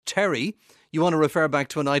Terry, you want to refer back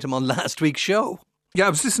to an item on last week's show. Yeah, I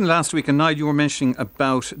was listening last week, and Niall, you were mentioning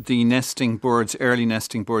about the nesting birds, early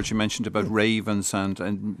nesting birds. You mentioned about ravens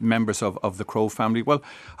and members of the crow family. Well,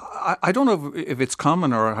 I don't know if it's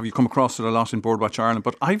common or have you come across it a lot in Birdwatch Ireland,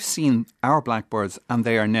 but I've seen our blackbirds and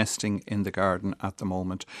they are nesting in the garden at the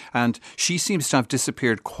moment. And she seems to have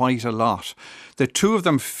disappeared quite a lot. The two of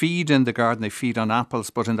them feed in the garden, they feed on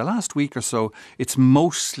apples, but in the last week or so, it's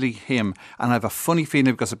mostly him. And I have a funny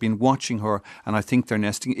feeling because I've been watching her and I think they're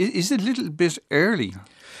nesting. Is it a little bit early?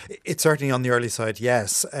 It's certainly on the early side,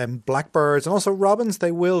 yes. Blackbirds and also robins,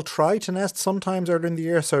 they will try to nest sometimes early in the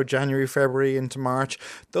year, so January, February into March.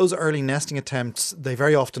 Those early nesting attempts, they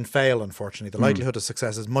very often fail, unfortunately. The likelihood of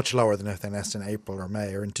success is much lower than if they nest in April or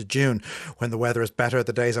May or into June, when the weather is better,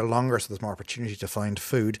 the days are longer, so there's more opportunity to find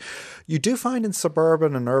food. You do find in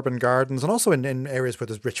suburban and urban gardens, and also in areas where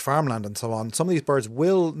there's rich farmland and so on, some of these birds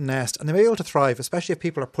will nest, and they may be able to thrive, especially if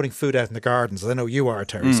people are putting food out in the gardens, as I know you are,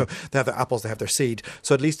 Terry. So they have their apples, they have their seed.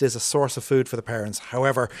 So at least is a source of food for the parents.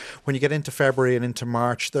 However, when you get into February and into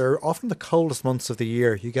March, they're often the coldest months of the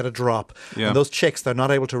year. You get a drop. Yeah. And those chicks, they're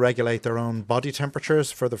not able to regulate their own body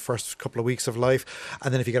temperatures for the first couple of weeks of life.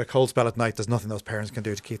 And then if you get a cold spell at night, there's nothing those parents can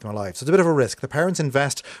do to keep them alive. So it's a bit of a risk. The parents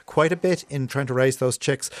invest quite a bit in trying to raise those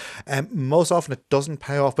chicks. Most often it doesn't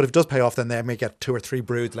pay off, but if it does pay off, then they may get 2 or 3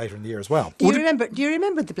 broods later in the year as well. Do you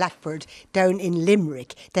remember the blackbird down in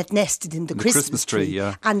Limerick that nested in the Christmas tree?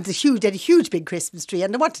 Yeah. And they had a huge big Christmas tree,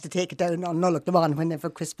 and they wanted to take it down on Nullaghnavan whenever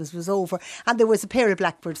Christmas was over, and there was a pair of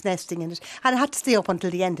blackbirds nesting in it, and it had to stay up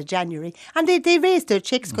until the end of January, and they raised their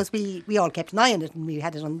chicks because we all kept an eye on it, and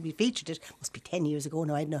we featured it. Must be 10 years ago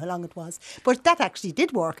now, I don't know how long it was, but that actually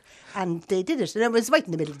did work, and they did it, and it was right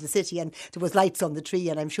in the middle of the city, and there was lights on the tree,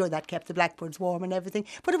 and I'm sure that kept the blackbirds warm and everything,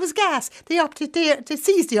 but it was gas. They opted to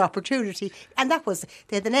seize the opportunity, and that was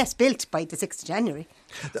they had the nest built by the 6th of January.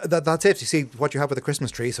 That's it. You see what you have with a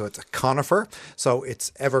Christmas tree. So it's a conifer, so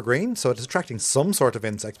it's evergreen, so it's attracting some sort of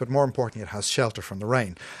insects, but more importantly, it has shelter from the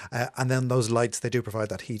rain. And then those lights, they do provide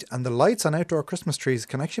that heat. And the lights on outdoor Christmas trees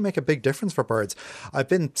can actually make a big difference for birds. I've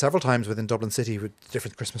been several times within Dublin City with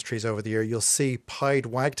different Christmas trees over the year. You'll see pied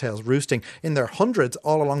wagtails roosting in their hundreds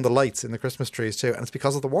all along the lights in the Christmas trees too. And it's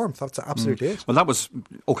because of the warmth. That's absolutely it. Well,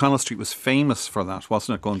 O'Connell Street was famous for that,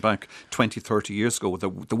 wasn't it? Going back 20, 30 years ago,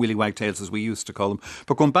 the willy wagtails, as we used to call them.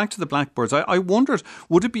 But going back to the blackbirds, I wondered,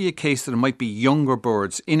 would it be a case that it might be younger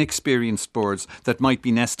birds, inexperienced birds, that might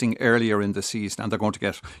be nesting earlier in the season and they're going to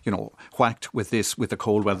get, whacked with the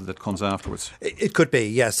cold weather that comes afterwards? It could be,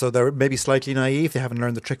 yes. So they're maybe slightly naive. They haven't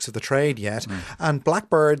learned the tricks of the trade yet. And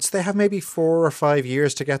blackbirds, they have maybe 4 or 5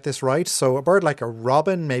 years to get this right. So a bird like a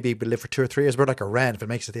robin maybe will live for 2 or 3 years. A bird like a wren, if it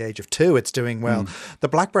makes it to the age of 2, it's doing well. The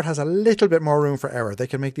blackbird has a little bit more room for error. They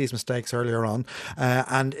can make these mistakes earlier on,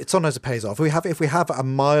 and sometimes it pays off. If we have a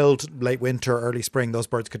mild late winter, early spring, those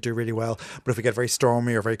birds could do really well. But if we get very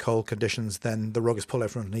stormy or very cold conditions, then the rug is pulled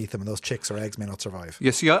out from underneath them and those chicks or eggs may not survive.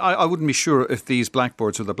 Yeah, see, I wouldn't be sure if these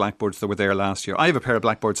blackbirds are the blackbirds that were there last year. I have a pair of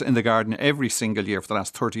blackbirds in the garden every single year for the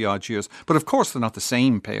last 30 odd years. But of course they're not the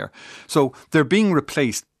same pair. So they're being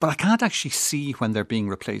replaced, but I can't actually see when they're being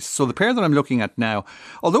replaced. So the pair that I'm looking at now,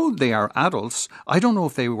 although they are adults, I don't know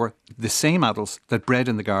if they were the same adults that bred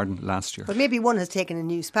in the garden last year. But maybe one has taken a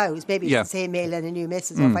new spouse. Maybe it's the same male and a new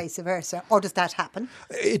missus or vice versa. Or does that happen?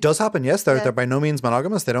 It does happen, yes. They're by no means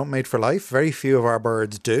monogamous. They don't mate for life. Very few of our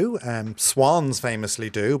birds do. Swans famously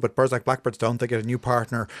do, but birds like blackbirds don't. They get a new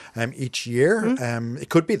partner each year. It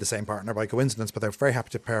could be the same partner by coincidence, but they're very happy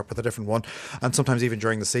to pair up with a different one. And sometimes even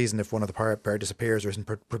during the season, if one of the pair disappears or isn't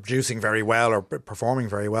producing very well or performing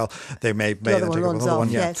very well, they may then take up another one.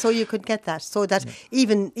 Yeah, so you could get that. So that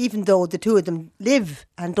even though the two of them live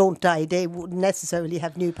and don't die, they wouldn't necessarily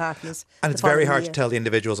have new partners. And it's very hard to tell the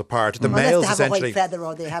individials apart. The Unless males they have essentially a white feather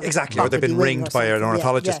or they have or they've been ringed by an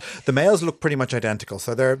ornithologist. The males look pretty much identical.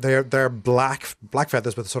 So they're black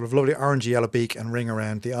feathers with a sort of lovely orangey yellow beak and ring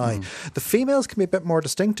around the eye. The females can be a bit more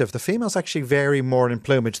distinctive. The females actually vary more in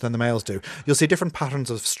plumage than the males do. You'll see different patterns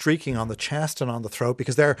of streaking on the chest and on the throat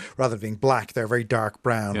because they're, rather than being black, they're very dark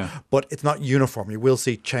brown. But it's not uniform. You will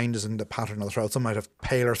see changes in the pattern of the throat. Some might have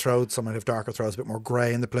paler throats, some might have darker throats, a bit more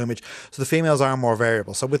grey in the plumage. So the females are more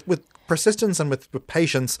variable. So with persistence and with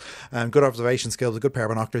patience and good observation skills, a good pair of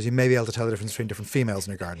binoculars, you may be able to tell the difference between different females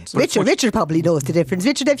in your gardens. Richard probably knows the difference.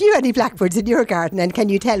 Richard, have you any blackbirds in your garden, and can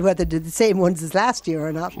you tell whether they're the same ones as last year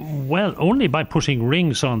or not? Well, only by putting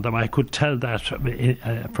rings on them I could tell that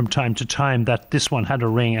from time to time that this one had a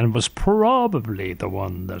ring and was probably the one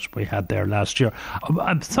one that we had there last year.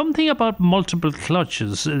 Something about multiple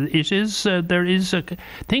clutches. There is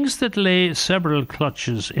things that lay several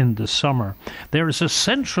clutches in the summer. There is a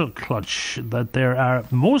central clutch that they are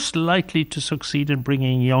most likely to succeed in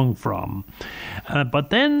bringing young from. But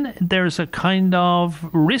then there's a kind of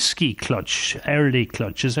risky clutch, early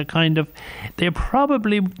clutch, is a kind of,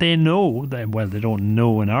 they know, they don't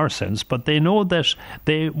know in our sense, but they know that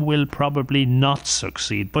they will probably not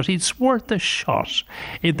succeed. But it's worth a shot.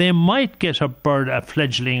 If they might get a bird, a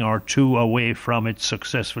fledgling or two away from it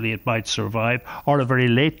successfully, it might survive, or a very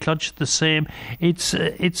late clutch the same. It's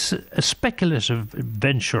a speculative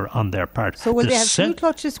venture on their part. So will they have two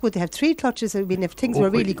clutches? Would they have three clutches? I mean, if things were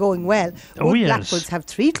really going well, would Blackbirds have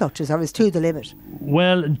three clutches, or is two the limit?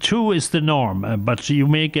 Well, two is the norm, but you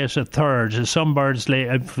may get a third. Some birds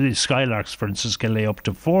skylarks, for instance, can lay up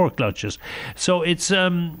to four clutches. So it's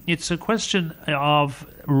a question of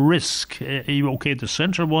risk. The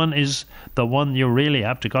central one is the one you really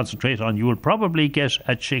have to concentrate on. You will probably get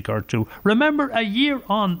a chick or two. Remember, a year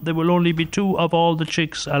on, there will only be two of all the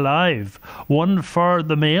chicks alive. One for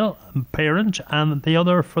the male parent and the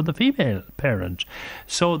other for the female parent.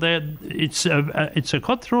 So it's a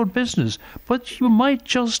cutthroat business, but you might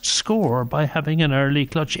just score by having an early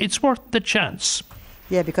clutch. It's worth the chance.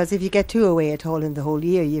 Yeah, because if you get two away at all in the whole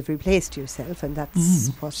year, you've replaced yourself, and that's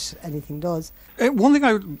what anything does. One thing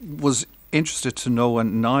I was interested to know,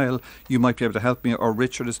 and Niall, you might be able to help me, or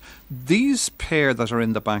Richard, is these pair that are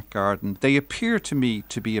in the back garden, they appear to me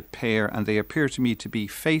to be a pair, and they appear to me to be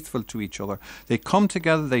faithful to each other. They come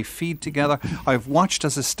together, they feed together. I've watched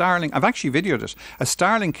as a starling, I've actually videoed it, a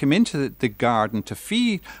starling came into the garden to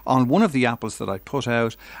feed on one of the apples that I put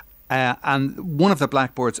out, and one of the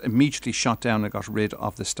blackbirds immediately shot down and got rid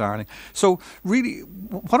of the starling. So really,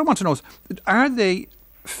 what I want to know is, are they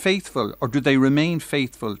faithful, or do they remain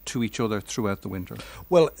faithful to each other throughout the winter?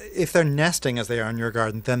 Well, if they're nesting as they are in your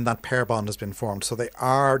garden, then that pair bond has been formed. So they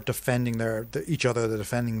are defending each other. They're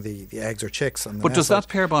defending the eggs or chicks. And but does that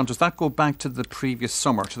pair bond, does that go back to the previous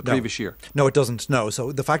summer, to the previous year? No, it doesn't. No.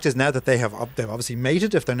 So the fact is now that they've obviously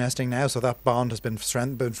mated if they're nesting now. So that bond has been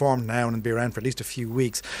formed now and be around for at least a few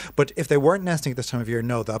weeks. But if they weren't nesting at this time of year,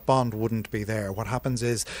 no, that bond wouldn't be there. What happens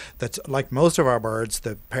is that, like most of our birds,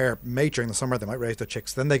 the pair mate during the summer. They might raise their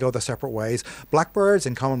chicks. Then they go their separate ways. Blackbirds,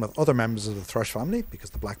 in common with other members of the thrush family, because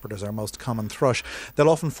the blackbird is our most common thrush, they'll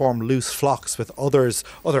often form loose flocks with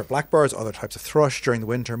other blackbirds, other types of thrush during the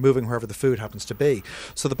winter, moving wherever the food happens to be.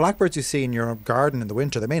 So the blackbirds you see in your garden in the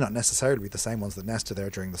winter, they may not necessarily be the same ones that nested there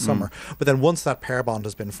during the summer, but then once that pair bond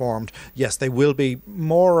has been formed, yes, they will be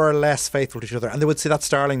more or less faithful to each other, and they would see that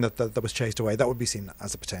starling that was chased away, that would be seen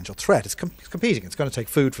as a potential threat. It's competing. It's going to take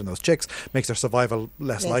food from those chicks, makes their survival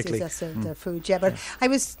less likely. Yes, their food, yeah. But I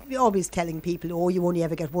was always telling people, you only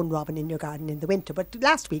ever get one robin in your garden in the winter. But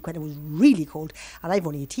last week when it was really cold, and I've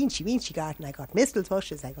only a teensy-weensy garden, I got mistle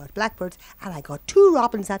thrushes, I got blackbirds, and I got two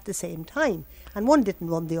robins at the same time. And one didn't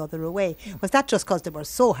run the other away. Was that just because they were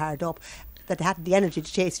so hard up that they hadn't the energy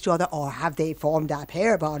to chase each other, or have they formed that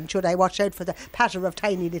pair bond? Should I watch out for the patter of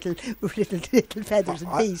tiny little feathers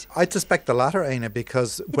and feet? I'd suspect the latter, Aina,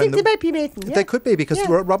 because they might be mating. Yeah. They could be, because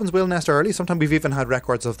robins will nest early. Sometimes we've even had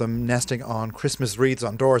records of them nesting on Christmas wreaths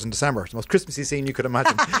on doors in December. It's the most Christmassy scene you could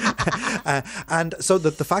imagine. And so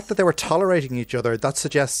the fact that they were tolerating each other, that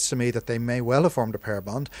suggests to me that they may well have formed a pair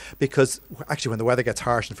bond, because actually when the weather gets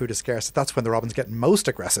harsh and food is scarce, that's when the robins get most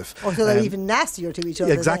aggressive. Oh, so they're even nastier to each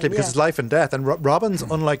other. Exactly, because it's life and death. And robins,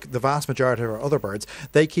 unlike the vast majority of our other birds,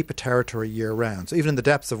 they keep a territory year round. So even in the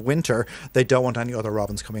depths of winter, they don't want any other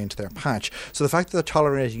robins coming into their patch. So the fact that they're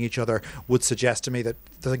tolerating each other would suggest to me that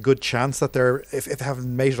there's a good chance that if they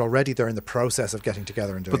haven't mated already, they're in the process of getting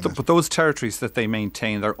together and doing that. But those territories that they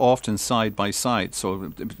maintain, they're often side by side.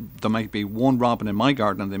 So there might be one robin in my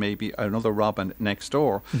garden and there may be another robin next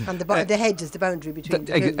door. And the hedge is the boundary between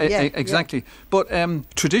the two. Exactly. Yeah.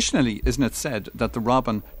 But traditionally, isn't it said that the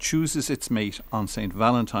robin chooses its mate on St.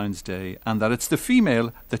 Valentine's Day, and that it's the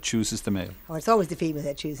female that chooses the male? Oh, it's always the female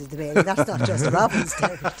that chooses the male. And that's not just robin's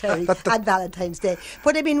territory and Valentine's Day.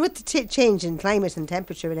 But I mean, with the change in climate and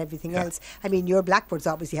temperature and everything else, I mean, your blackbirds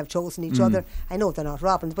obviously have chosen each other. I know they're not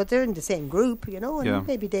robins, but they're in the same group, and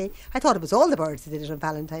maybe I thought it was all the birds that did it on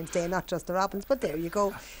Valentine's Day, not just the robins, but there you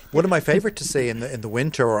go. One of my favourite to see in the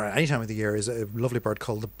winter or any time of the year is a lovely bird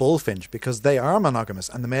called the bullfinch, because they are monogamous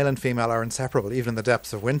and the male and female are inseparable even in the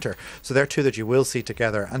depths of winter. So they're two that you will see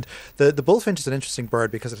together. And the bullfinch is an interesting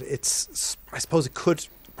bird because it's I suppose it could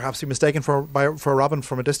perhaps be mistaken for a robin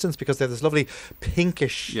from a distance because they have this lovely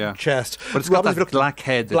pinkish chest. But it's got that black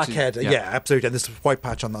head. Black head, yeah, absolutely. And this white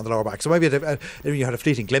patch on the lower back. So maybe if you had a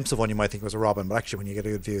fleeting glimpse of one, you might think it was a robin, but actually when you get a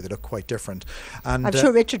good view, they look quite different. And I'm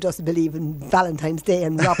sure Richard doesn't believe in Valentine's Day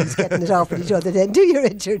and robins getting it off with each other then, do you,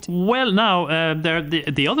 Richard? Well, now,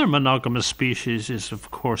 the other monogamous species is, of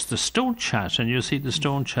course, the stonechat, and you see the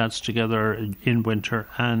stonechats together in winter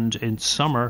and in summer.